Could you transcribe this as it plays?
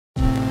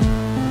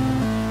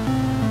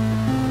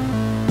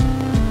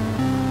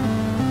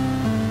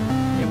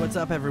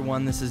up,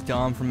 everyone? This is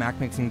Dom from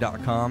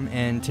MacMixing.com,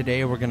 and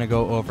today we're going to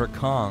go over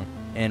Kong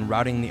and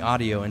routing the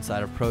audio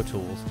inside of Pro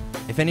Tools.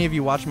 If any of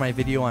you watched my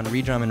video on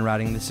redrum and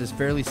routing, this is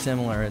fairly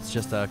similar. It's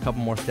just a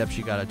couple more steps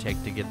you got to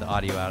take to get the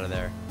audio out of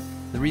there.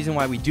 The reason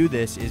why we do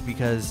this is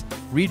because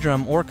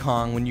redrum or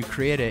Kong, when you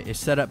create it, is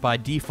set up by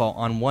default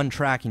on one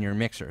track in your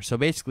mixer. So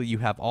basically you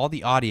have all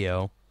the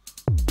audio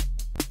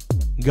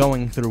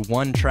going through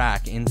one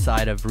track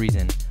inside of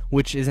Reason,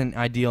 which isn't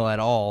ideal at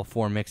all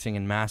for mixing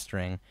and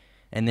mastering.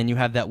 And then you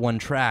have that one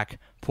track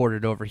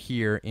ported over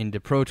here into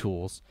Pro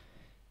Tools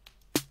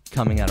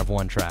coming out of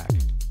one track.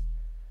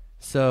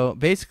 So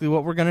basically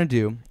what we're going to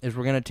do is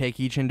we're going to take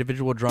each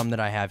individual drum that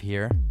I have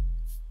here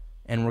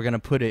and we're going to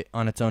put it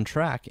on its own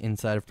track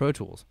inside of Pro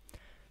Tools.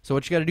 So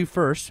what you got to do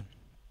first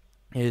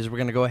is we're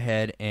going to go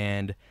ahead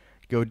and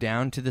go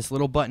down to this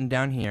little button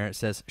down here. It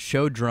says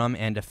Show Drum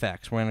and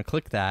Effects. We're going to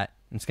click that,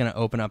 and it's going to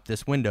open up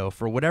this window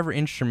for whatever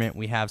instrument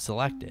we have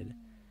selected.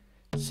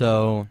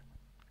 So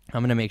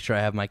I'm going to make sure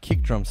I have my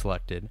kick drum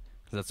selected,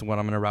 because that's what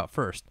I'm going to route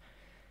first.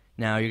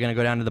 Now you're going to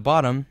go down to the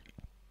bottom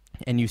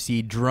and you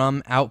see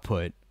Drum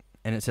Output,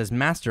 and it says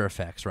Master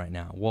Effects right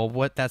now. Well,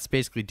 what that's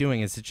basically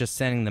doing is it's just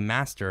sending the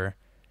master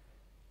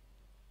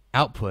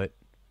output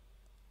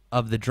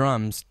of the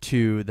drums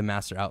to the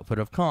master output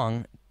of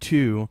Kong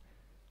to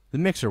the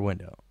mixer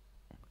window,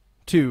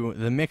 to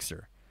the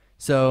mixer.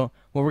 So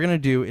what we're going to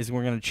do is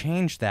we're going to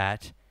change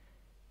that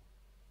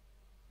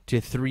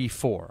to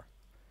 3/4.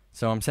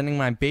 So I'm sending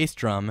my bass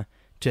drum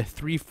to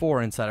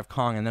 3/4 inside of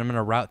Kong, and then I'm going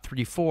to route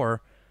 3/4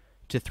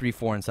 to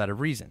 3/4 inside of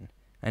Reason.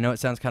 I know it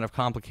sounds kind of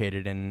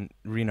complicated, and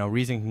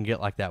Reason can get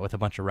like that with a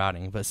bunch of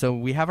routing. But so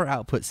we have our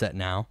output set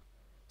now.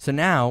 So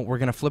now we're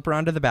going to flip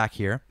around to the back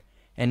here,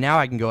 and now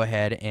I can go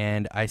ahead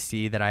and I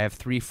see that I have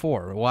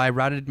 3/4. Well, I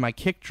routed my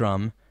kick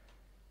drum,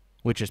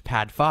 which is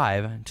pad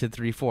 5, to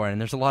 3/4, and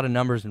there's a lot of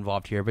numbers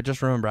involved here. But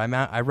just remember,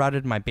 I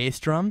routed my bass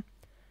drum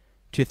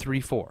to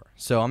 3/4.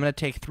 So I'm going to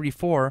take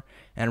 3/4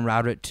 and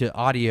route it to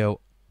audio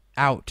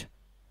out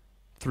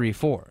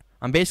 3/4.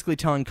 I'm basically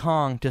telling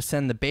Kong to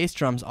send the bass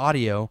drum's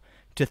audio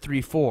to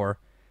 3/4,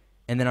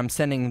 and then I'm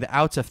sending the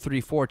outs of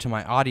 3/4 to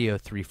my audio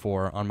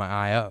 3/4 on my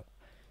I/O.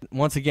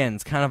 Once again,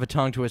 it's kind of a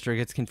tongue twister. It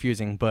gets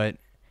confusing, but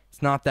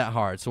it's not that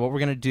hard. So what we're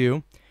going to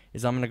do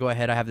is I'm going to go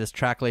ahead. I have this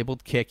track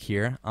labeled kick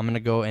here. I'm going to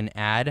go and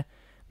add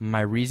my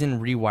Reason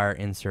Rewire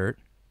insert.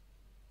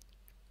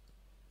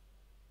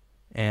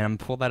 And I'm going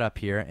to pull that up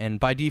here, and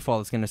by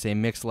default it's going to say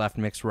mix left,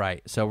 mix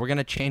right. So we're going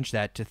to change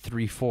that to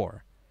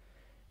 3/4.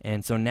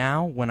 And so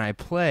now when I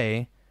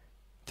play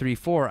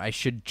 3/4, I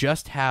should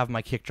just have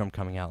my kick drum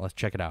coming out. Let's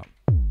check it out.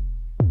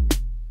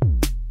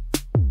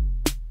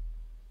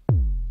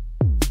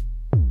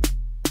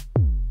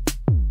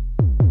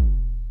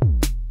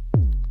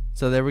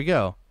 So there we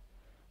go.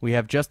 We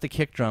have just the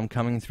kick drum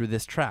coming through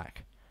this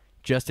track.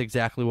 Just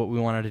exactly what we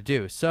wanted to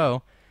do.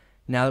 So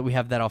now that we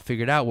have that all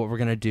figured out, what we're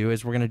going to do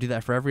is we're going to do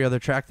that for every other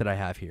track that I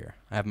have here.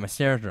 I have my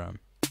snare drum.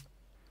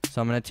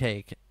 So I'm going to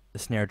take the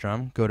snare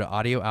drum, go to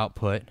audio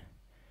output.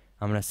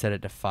 I'm going to set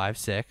it to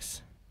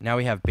 5/6. Now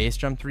we have bass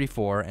drum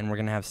 3/4, and we're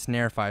going to have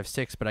snare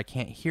 5/6, but I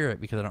can't hear it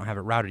because I don't have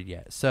it routed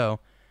yet. So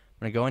I'm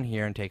going to go in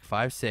here and take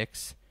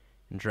 5/6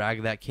 and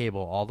drag that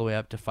cable all the way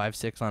up to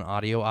 5/6 on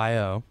audio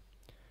I/O.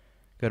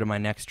 Go to my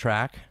next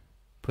track,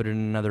 put in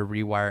another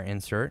Rewire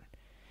insert.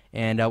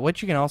 And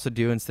what you can also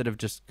do, instead of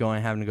just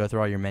having to go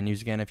through all your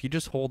menus again, if you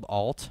just hold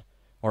Alt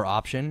or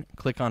Option,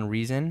 click on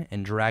Reason,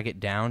 and drag it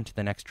down to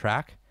the next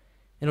track,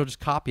 it'll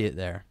just copy it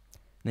there.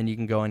 And then you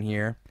can go in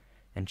here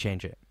and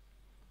change it.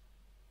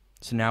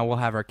 So now we'll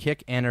have our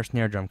kick and our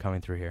snare drum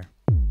coming through here.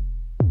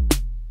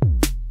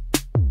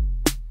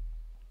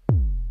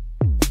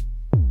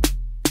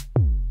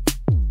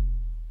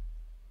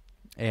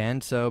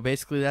 And so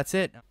basically that's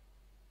it.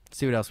 Let's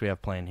see what else we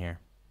have playing here.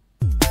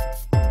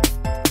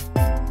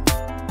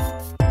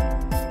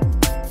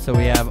 So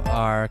we have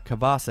our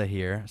Kabasa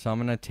here. So I'm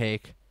going to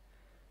take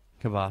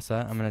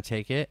Kabasa, I'm going to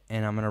take it,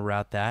 and I'm going to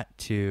route that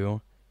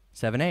to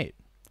 7/8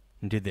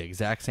 and do the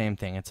exact same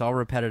thing. It's all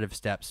repetitive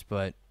steps,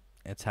 but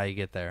it's how you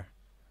get there.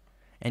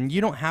 And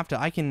you don't have to,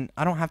 I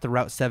don't have to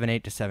route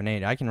 7/8 to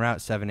 7/8. I can route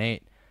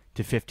 7/8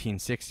 to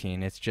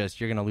 15/16. It's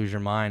just you're going to lose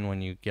your mind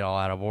when you get all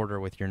out of order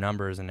with your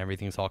numbers and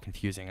everything's all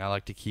confusing. I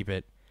like to keep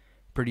it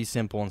pretty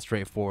simple and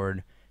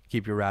straightforward.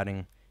 Keep your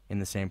routing in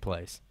the same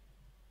place.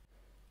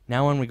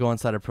 Now when we go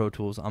inside of Pro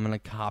Tools, I'm going to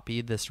copy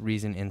this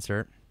Reason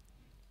insert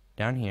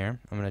down here.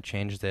 I'm going to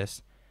change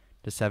this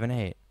to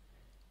 7/8.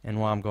 And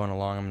while I'm going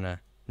along, I'm going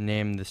to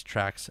name this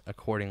tracks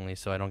accordingly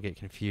so I don't get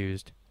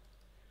confused.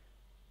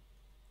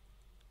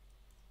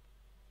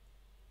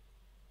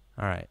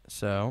 Alright,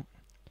 so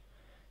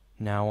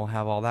now we'll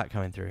have all that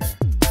coming through here.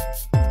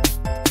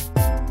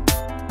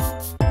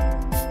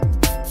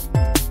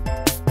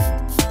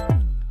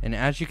 And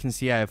as you can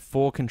see, I have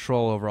full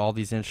control over all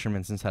these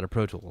instruments inside of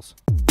Pro Tools.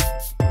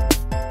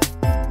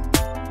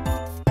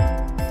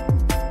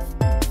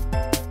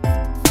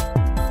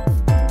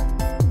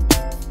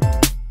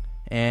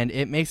 And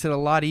it makes it a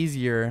lot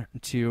easier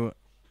to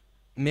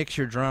mix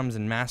your drums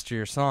and master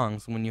your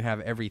songs when you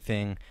have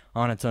everything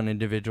on its own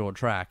individual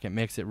track. It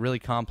makes it really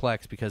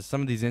complex because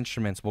some of these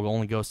instruments will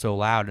only go so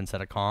loud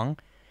instead of Kong,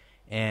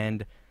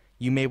 and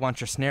you may want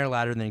your snare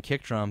louder than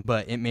kick drum,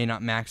 but it may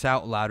not max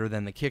out louder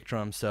than the kick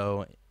drum,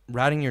 so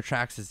routing your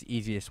tracks is the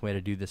easiest way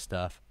to do this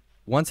stuff.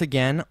 Once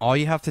again, all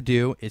you have to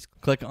do is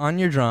click on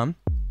your drum,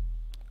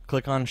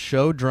 click on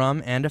Show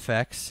Drum and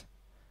Effects,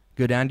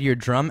 go down to your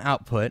drum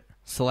output,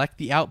 select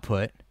the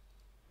output,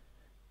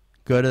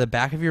 go to the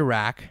back of your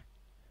rack,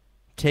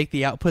 take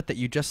the output that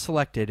you just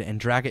selected and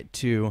drag it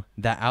to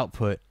that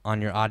output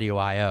on your audio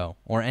I/O,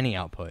 or any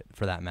output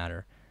for that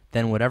matter.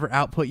 Then whatever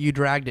output you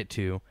dragged it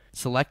to,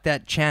 select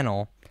that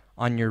channel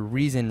on your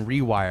Reason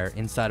Rewire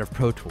inside of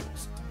Pro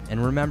Tools.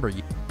 And remember,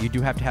 you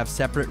do have to have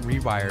separate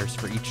rewires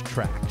for each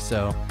track,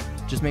 so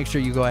just make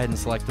sure you go ahead and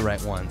select the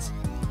right ones.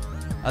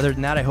 Other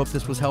than that, I hope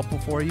this was helpful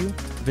for you.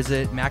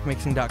 Visit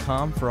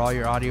macmixing.com for all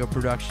your audio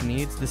production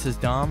needs. This is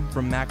Dom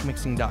from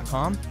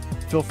macmixing.com.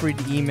 Feel free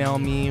to email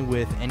me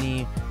with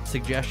any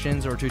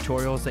suggestions or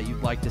tutorials that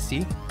you'd like to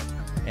see.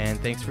 And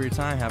thanks for your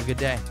time. Have a good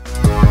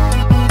day.